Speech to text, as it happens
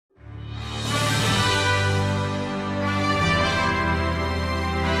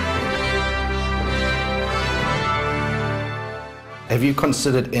Have you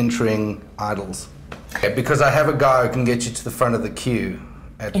considered entering Idols? Because I have a guy who can get you to the front of the queue.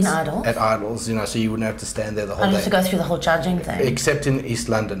 In Idols? At Idols, you know, so you wouldn't have to stand there the whole I day. don't have to go through the whole judging thing. Except in East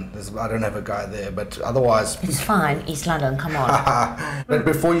London. I don't have a guy there, but otherwise... It's fine, East London, come on. But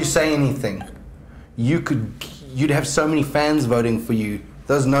before you say anything, you'd have so many fans voting for you.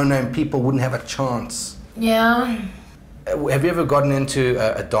 Those no-name people wouldn't have a chance. Yeah. Have you ever gotten into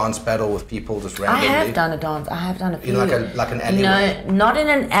a dance battle with people just randomly? I have done a dance. I have done a few. In like an alley? No, not in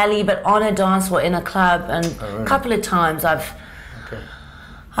an alley, but on a dance floor in a club. And a couple of times I've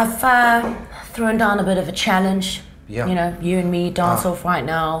thrown down a bit of a challenge. Yeah. You know, you and me dance off right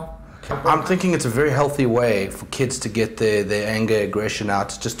now. I'm thinking it's a very healthy way for kids to get their anger, aggression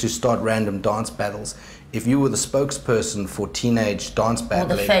out, just to start random dance battles. If you were the spokesperson for teenage dance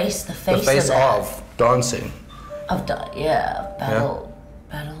battling... Well, the face of dancing. Battle.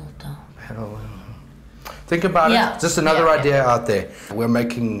 Think about it. Just another Yeah. idea out there. We're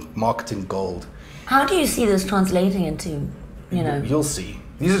making marketing gold. How do you see this translating into, you know? You'll see.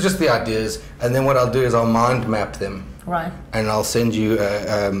 These are just the ideas, and then what I'll do is I'll mind map them. Right. And I'll send you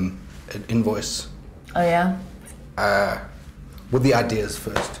an invoice. Oh yeah? With the ideas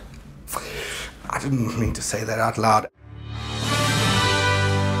first. I didn't mean to say that out loud.